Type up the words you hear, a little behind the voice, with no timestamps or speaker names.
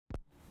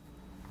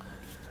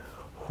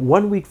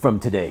1 week from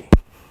today,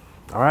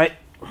 all right?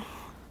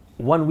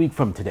 1 week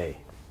from today,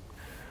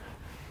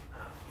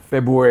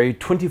 February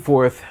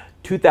 24th,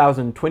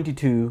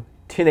 2022,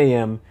 10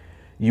 a.m.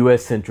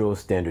 U.S. Central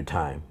Standard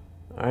Time,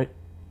 all right?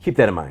 Keep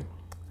that in mind.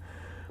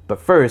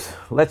 But first,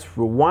 let's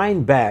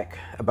rewind back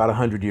about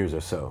 100 years or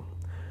so.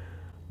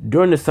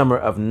 During the summer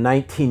of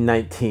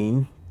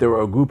 1919, there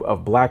were a group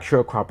of black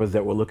sharecroppers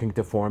that were looking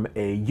to form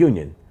a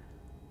union,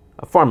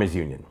 a farmers'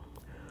 union.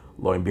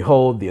 Lo and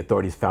behold, the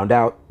authorities found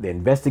out, they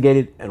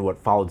investigated, and what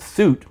followed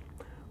suit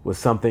was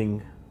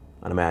something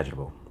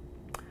unimaginable.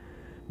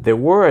 There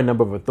were a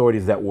number of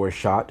authorities that were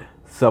shot,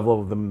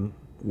 several of them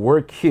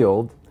were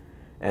killed,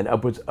 and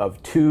upwards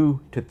of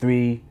 2 to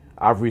 3,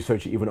 I've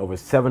researched even over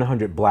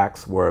 700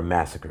 blacks were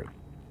massacred.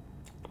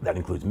 That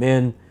includes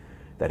men,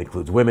 that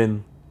includes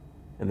women,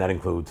 and that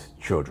includes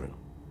children,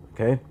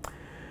 okay?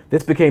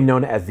 This became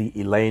known as the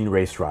Elaine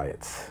race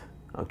riots,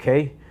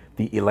 okay?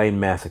 The Elaine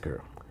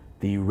Massacre,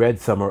 the Red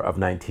Summer of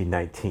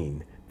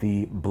 1919,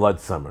 the Blood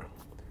Summer.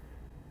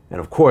 And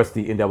of course,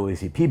 the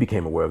NAACP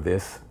became aware of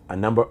this. A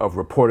number of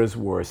reporters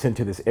were sent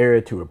to this area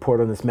to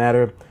report on this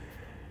matter,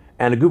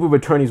 and a group of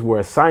attorneys were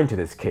assigned to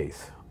this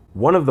case.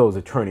 One of those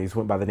attorneys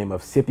went by the name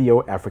of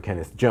Scipio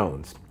Africanus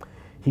Jones.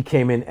 He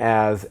came in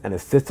as an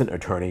assistant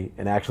attorney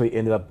and actually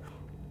ended up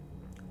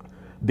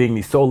being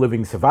the sole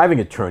living surviving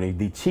attorney,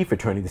 the chief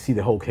attorney, to see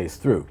the whole case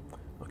through,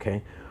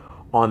 okay?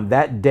 On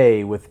that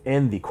day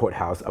within the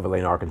courthouse of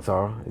Elaine,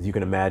 Arkansas, as you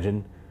can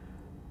imagine,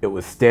 it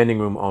was standing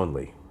room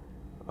only.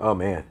 Oh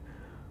man.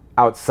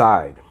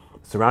 Outside,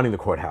 surrounding the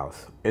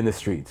courthouse, in the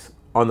streets,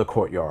 on the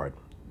courtyard,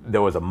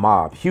 there was a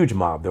mob, huge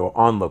mob. There were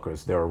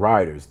onlookers, there were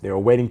rioters. They were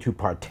waiting to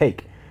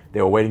partake.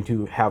 They were waiting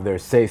to have their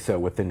say-so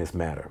within this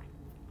matter,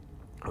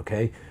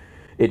 okay?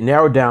 It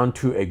narrowed down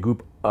to a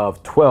group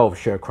of 12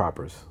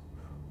 sharecroppers.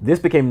 This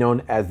became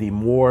known as the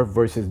Moore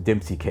versus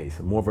Dempsey case,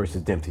 Moore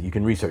versus Dempsey. You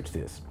can research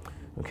this,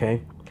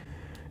 okay?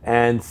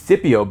 And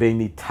Scipio, being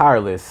the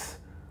tireless,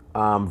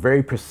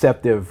 very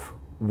perceptive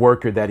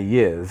worker that he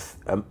is,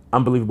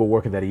 unbelievable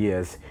worker that he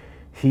is,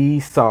 he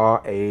saw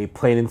a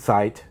plain in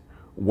sight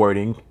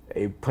wording,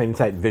 a plain in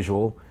sight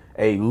visual,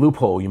 a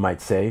loophole, you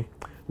might say,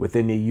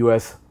 within the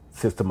U.S.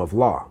 system of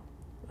law,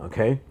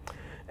 okay?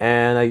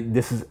 And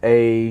this is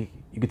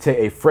you could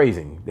say a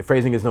phrasing. The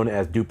phrasing is known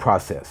as due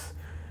process.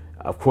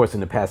 Of course, in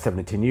the past 7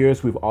 to 10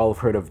 years, we've all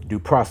heard of due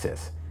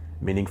process,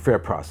 meaning fair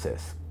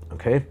process,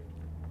 okay?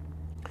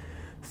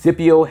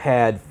 Scipio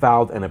had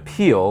filed an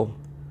appeal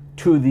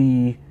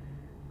and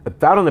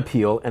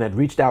had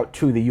reached out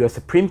to the U.S.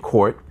 Supreme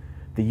Court.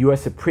 The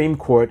U.S. Supreme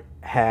Court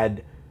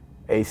had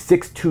a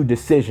 6-2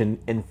 decision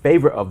in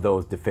favor of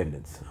those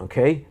defendants,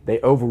 okay? They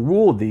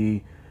overruled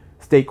the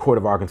State Court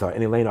of Arkansas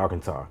in Elaine,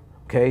 Arkansas,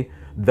 okay?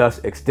 Thus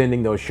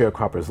extending those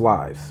sharecroppers'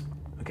 lives,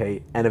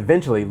 okay? And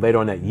eventually, later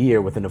on that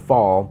year, within the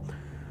fall,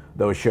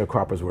 those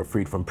sharecroppers were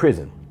freed from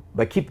prison.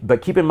 But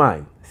keep in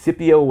mind,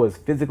 Scipio was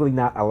physically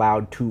not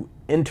allowed to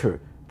enter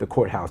the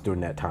courthouse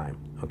during that time,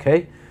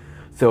 okay?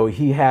 So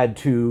he had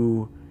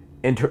to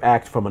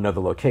interact from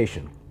another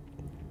location.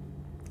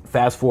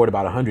 Fast forward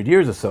about 100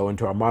 years or so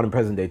into our modern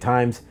present day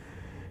times.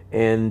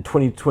 In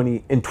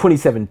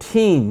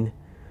 2017,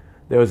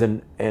 there was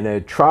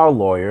a trial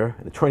lawyer,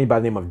 an attorney by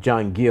the name of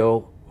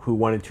Gill, who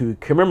wanted to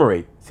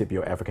commemorate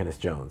Scipio Africanus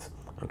Jones,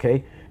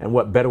 okay? And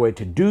what better way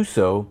to do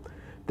so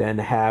than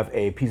have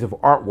a piece of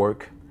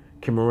artwork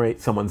commemorate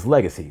someone's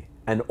legacy,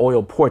 an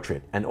oil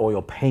portrait, an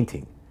oil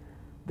painting.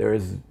 There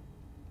is,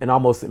 in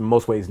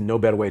most ways, no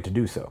better way to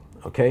do so,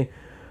 okay?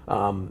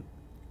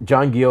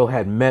 Gill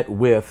had met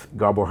with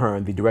Garbo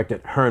Hearne, the director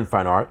at Hearne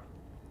Fine Art,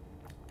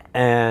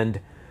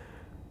 and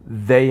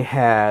they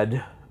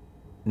had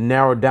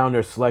narrowed down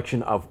their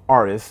selection of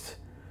artists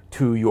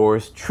to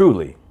yours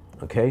truly,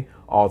 okay?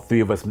 All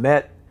three of us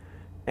met,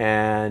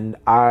 and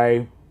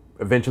I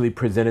eventually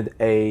presented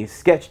a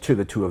sketch to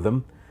the two of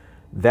them.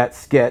 That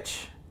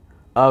sketch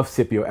of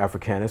Scipio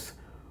Africanus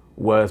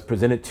was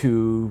presented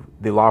to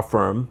the law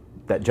firm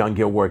that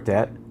Gill worked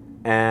at,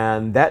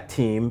 and that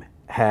team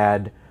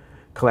had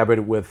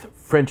collaborated with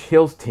French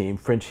Hill's team,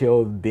 French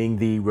Hill being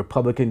the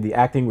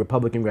acting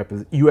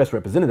Republican U.S.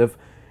 representative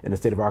in the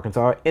state of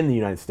Arkansas in the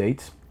United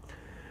States.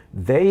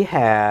 They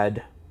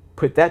had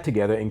put that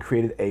together and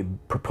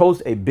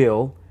proposed a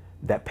bill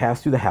that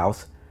passed through the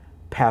House,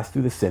 passed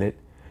through the Senate,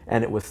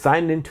 and it was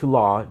signed into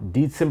law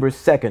December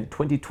 2nd,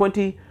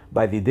 2020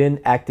 by the then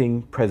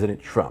acting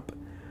President Trump.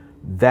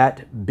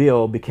 That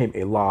bill became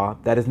a law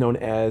that is known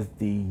as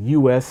the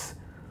U.S.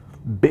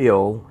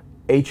 Bill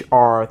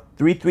H.R.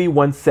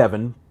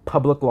 3317,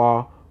 Public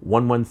Law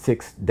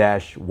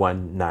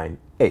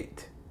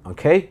 116-198,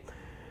 okay?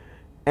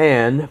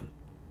 And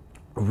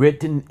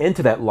written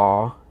into that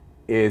law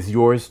is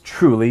yours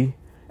truly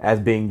as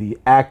being the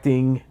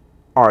acting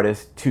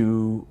artist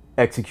to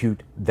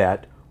execute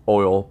that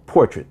oil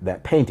portrait,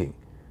 that painting.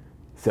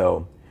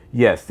 So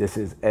yes, this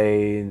is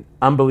an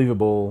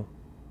unbelievable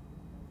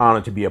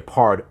honor to be a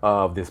part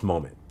of this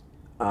moment.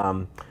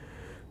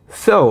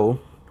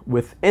 So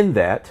within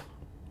that,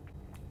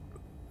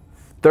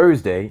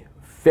 Thursday,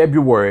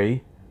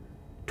 February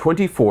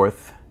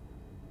 24th,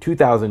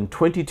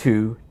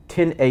 2022,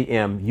 10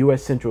 a.m.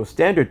 U.S. Central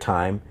Standard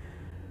Time,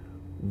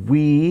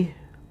 we,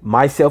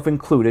 myself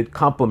included,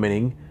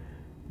 complimenting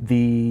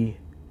the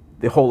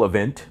whole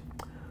event.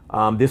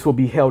 This will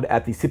be held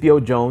at the Scipio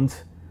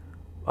Jones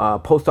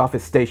Post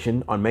Office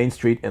Station on Main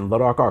Street in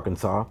Little Rock,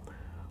 Arkansas.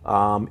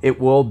 It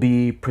will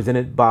be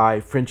presented by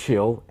French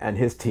Hill and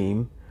his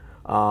team.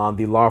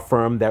 The law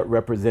firm that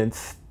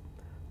represents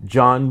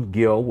John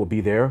Gill will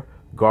be there.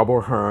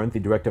 Garbo Hearne, the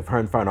director of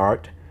Hearne Fine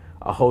Art,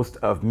 a host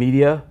of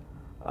media,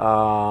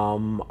 a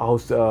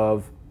host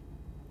of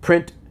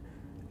print,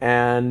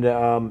 and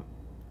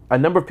a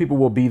number of people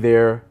will be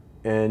there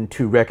and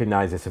to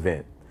recognize this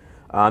event.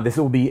 This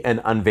will be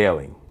an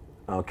unveiling,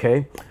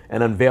 okay?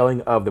 An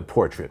unveiling of the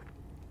portrait,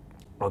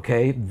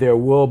 okay? There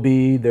will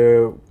be,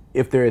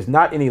 if there is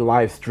not any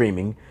live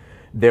streaming,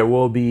 there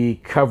will be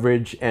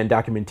coverage and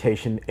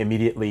documentation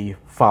immediately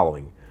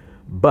following.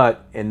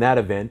 But in that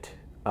event,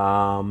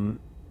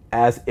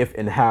 as if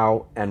and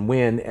how and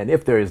when and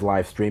if there is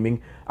live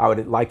streaming, I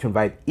would like to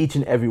invite each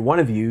and every one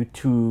of you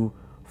to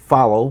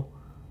follow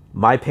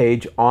my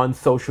page on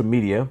social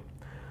media.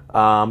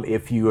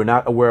 If you are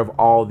not aware of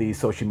all the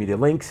social media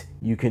links,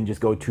 you can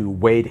just go to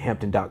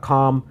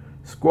wadehampton.com,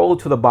 scroll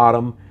to the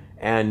bottom,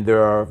 and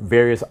there are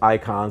various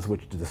icons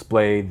which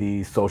display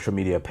the social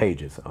media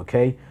pages,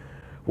 okay?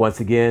 Once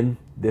again,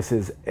 this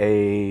is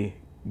a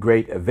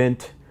great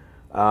event,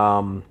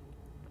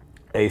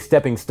 a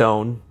stepping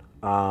stone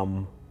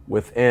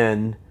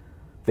within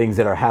things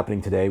that are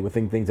happening today,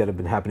 within things that have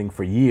been happening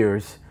for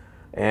years,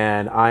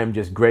 and I'm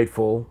just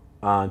grateful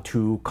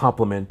to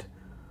complement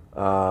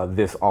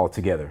this all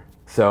together.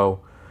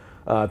 So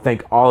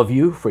thank all of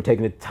you for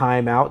taking the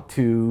time out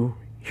to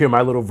hear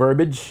my little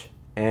verbiage,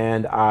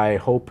 and I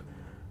hope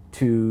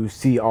to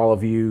see all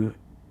of you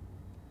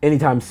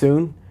anytime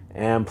soon,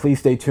 and please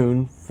stay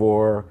tuned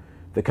for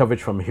the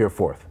coverage from here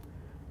forth.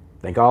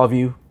 Thank all of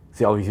you.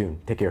 See all of you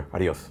soon. Take care.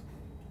 Adios.